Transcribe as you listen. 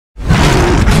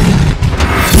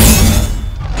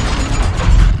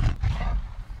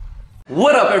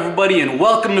What up everybody and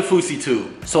welcome to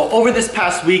FouseyTube. So over this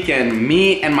past weekend,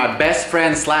 me and my best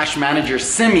friend slash manager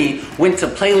Simi went to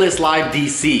Playlist Live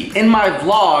DC. In my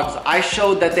vlogs, I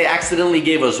showed that they accidentally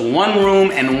gave us one room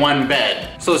and one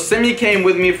bed. So Simi came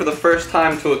with me for the first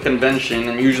time to a convention,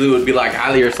 and usually it would be like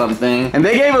Ali or something. And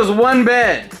they gave us one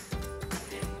bed.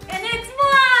 And it's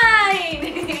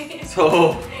mine!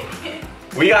 So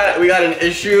we got an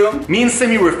issue. Me and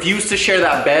Simi refuse to share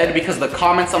that bed because the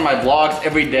comments on my vlogs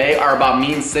every day are about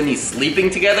me and Simi sleeping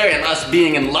together and us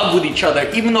being in love with each other,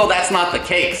 even though that's not the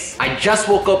case. I just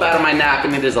woke up out of my nap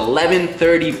and it is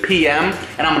 11:30 p.m.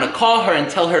 and I'm gonna call her and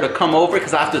tell her to come over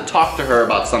because I have to talk to her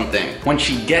about something. When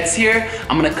she gets here,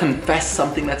 I'm gonna confess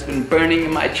something that's been burning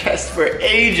in my chest for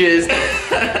ages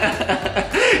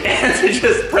and to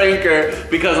just prank her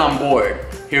because I'm bored.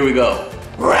 Here we go.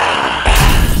 Rah!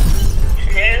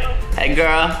 Hello. Hey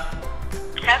girl.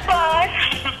 Have fun.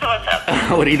 What's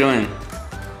up? What are you doing?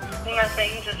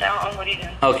 Nothing, just out on what are you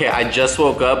doing? Okay, I just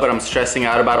woke up, but I'm stressing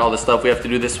out about all the stuff we have to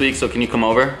do this week, so can you come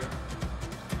over?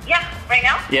 Yeah, right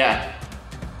now? Yeah.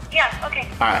 Yeah, okay.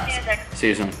 Alright, See you in a sec. see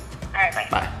you soon. Alright, bye.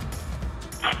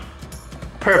 Bye.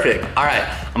 Perfect. Alright,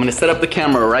 I'm gonna set up the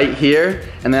camera right here,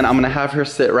 and then I'm gonna have her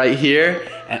sit right here,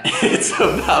 and it's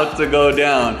about to go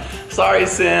down. Sorry,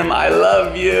 Sim, I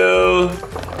love you.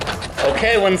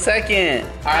 Okay, 1 second.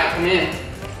 Alright, come in.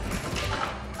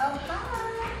 Oh,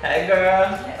 hi. Hey, girl.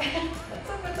 What's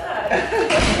up with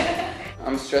that?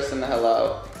 I'm stressing the hell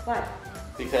out. What?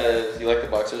 Because you like the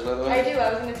boxers, by the way? I do.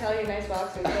 I was going to tell you nice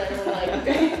boxers, but I don't like,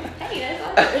 hey, nice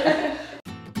boxers.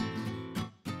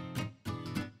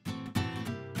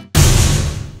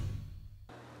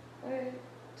 Alright.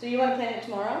 So you want to plan it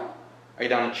tomorrow? Are you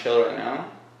down to chill right now?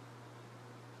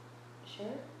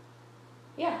 Sure.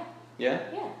 Yeah. Yeah?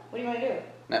 Yeah. What do you want to do?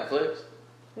 Netflix?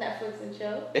 Netflix and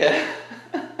chill? Yeah.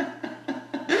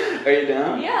 Are you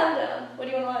down? Yeah, I'm down. What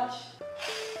do you want to watch?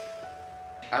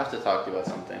 I have to talk to you about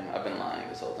something. I've been lying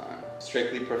this whole time.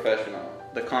 Strictly professional.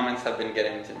 The comments have been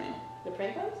getting to me. The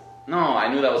prank ones? No,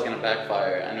 I knew that was gonna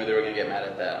backfire. I knew they were gonna get mad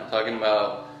at that. I'm talking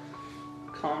about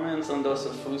comments on Dos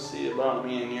of Fousey about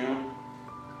me and you.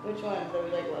 Which ones? That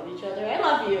we like love each other? I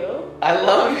love you. I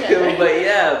love you, but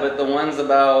yeah, but the ones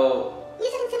about... You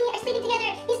and Simi are sleeping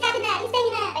together. He's tapping that. He's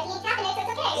saying that. But he ain't tapping it, so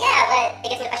it's okay. Yeah, but it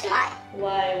gets me to question why.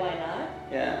 Why not?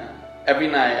 Yeah. Every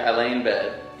night I lay in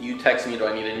bed, you text me, do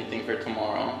I need anything for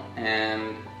tomorrow?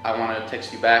 And I want to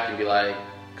text you back and be like,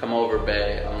 come over,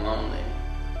 bae, I'm lonely.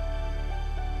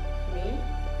 Me?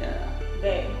 Yeah.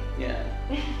 Babe. Yeah.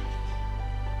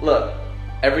 Look,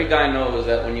 every guy knows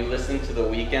that when you listen to The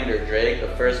Weeknd or Drake,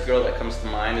 the first girl that comes to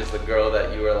mind is the girl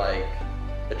that you were like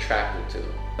attracted to.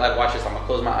 Like, watch this, I'm gonna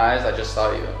close my eyes, I just saw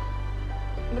you.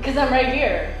 Because I'm right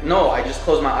here. No, I just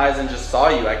closed my eyes and just saw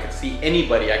you. I could see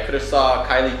anybody. I could have saw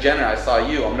Kylie Jenner, I saw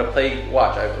you. I'm gonna play,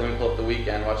 watch, let me pull up The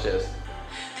Weeknd, watch this.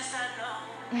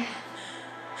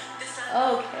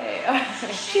 Okay,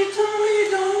 alright. She told me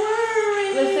don't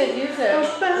worry. Listen,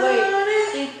 Yusuf.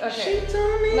 Wait. Okay.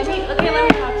 Let me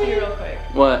talk to you real quick.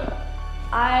 What?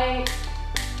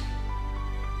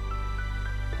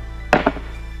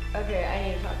 Okay, I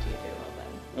need to talk to you too. Hold on.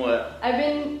 What? I've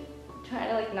been trying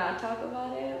to like not talk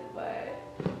about it, but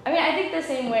I mean I think the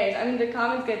same ways. I mean the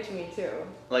comments get to me too.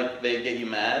 Like they get you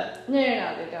mad? No,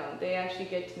 they don't. They actually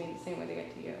get to me the same way they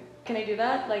get to you. Can I do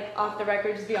that? Like off the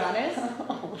record, just be honest?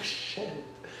 Oh shit.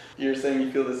 You're saying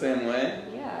you feel the same way?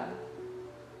 Yeah.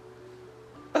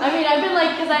 I mean, I've been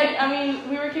like, I mean,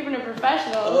 we were keeping it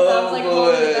professional, so I was like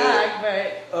holding it back,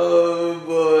 but. Oh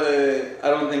boy. I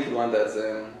don't think you want that,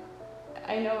 Sam.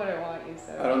 I know what I want, you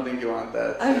said. I don't think you want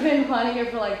that. I've been wanting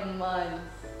it for like months.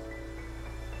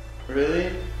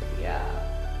 Really? Yeah.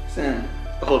 Sam,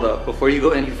 hold up. Before you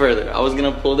go any further, I was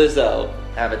gonna pull this out,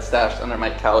 have it stashed under my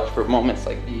couch for moments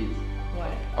like these.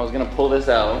 What? I was gonna pull this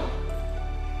out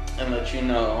and let you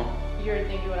know. You're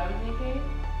thinking what I'm thinking?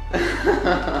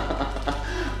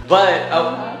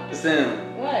 But,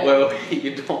 Sam, What? wait,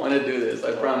 you don't want to do this,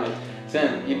 I promise.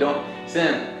 Sam, you don't,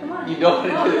 Sam, Come on. you don't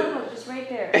want to do No, just right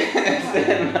there.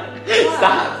 Sam,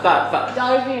 stop.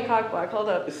 Dollar's being a cockblock, hold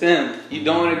up. Sam, you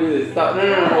don't want to do this. Stop. No,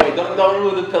 wait, don't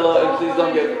remove the pillow and please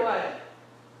don't get... What?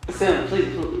 Sam,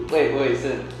 please, wait,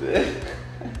 Sam.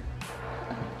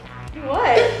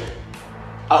 What?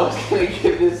 I was gonna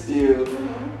give this to you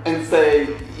and say,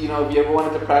 you know, if you ever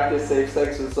wanted to practice safe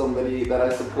sex with somebody, that I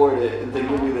support it, and to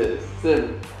give you this.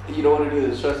 Sam, you don't want to do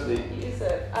this, trust me.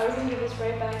 Yusuf, I was gonna give this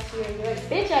right back to you and be like,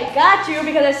 bitch, I got you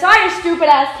because I saw your stupid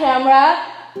ass camera.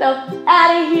 The f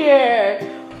out of here.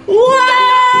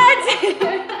 What?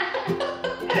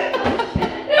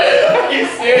 Are you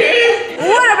serious?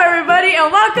 What up, everybody,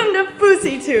 and welcome to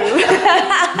FouseyTube.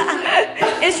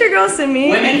 It's your girl Simi.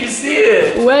 When did you see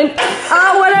it? When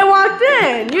I walked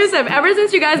in. Yusuf, ever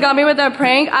since you guys got me with that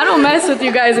prank, I don't mess with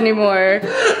you guys anymore.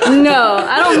 No,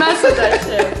 I don't mess with that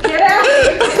shit. Get out.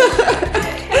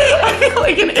 I feel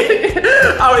like an idiot.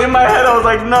 In my head, I was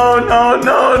like, no. I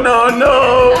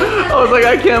was like,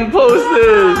 I can't post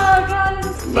this. Oh god,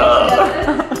 this is cute. No. You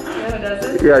know who does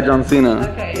this? Yeah, John Cena.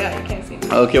 Okay, yeah, you can't see me.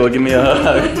 Okay, well, give me a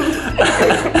hug.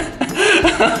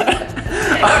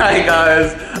 Alright,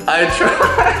 guys. I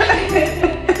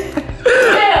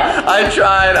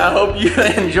tried. I hope you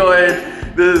enjoyed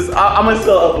this. I'm gonna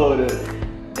still upload it.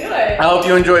 Do it. I hope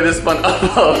you enjoyed this fun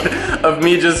upload of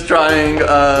me just trying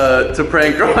to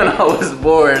prank her when I was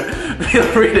bored. Feel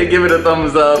free to give it a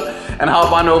thumbs up and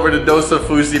hop on over to Dose of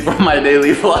Fusi for my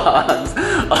daily vlogs.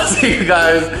 I'll see you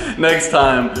guys next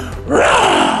time.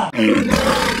 I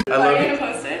love you.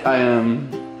 I am.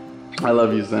 I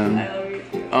love you, Sam. I love you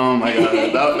too. Oh my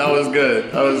god, that was good.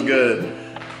 That was good.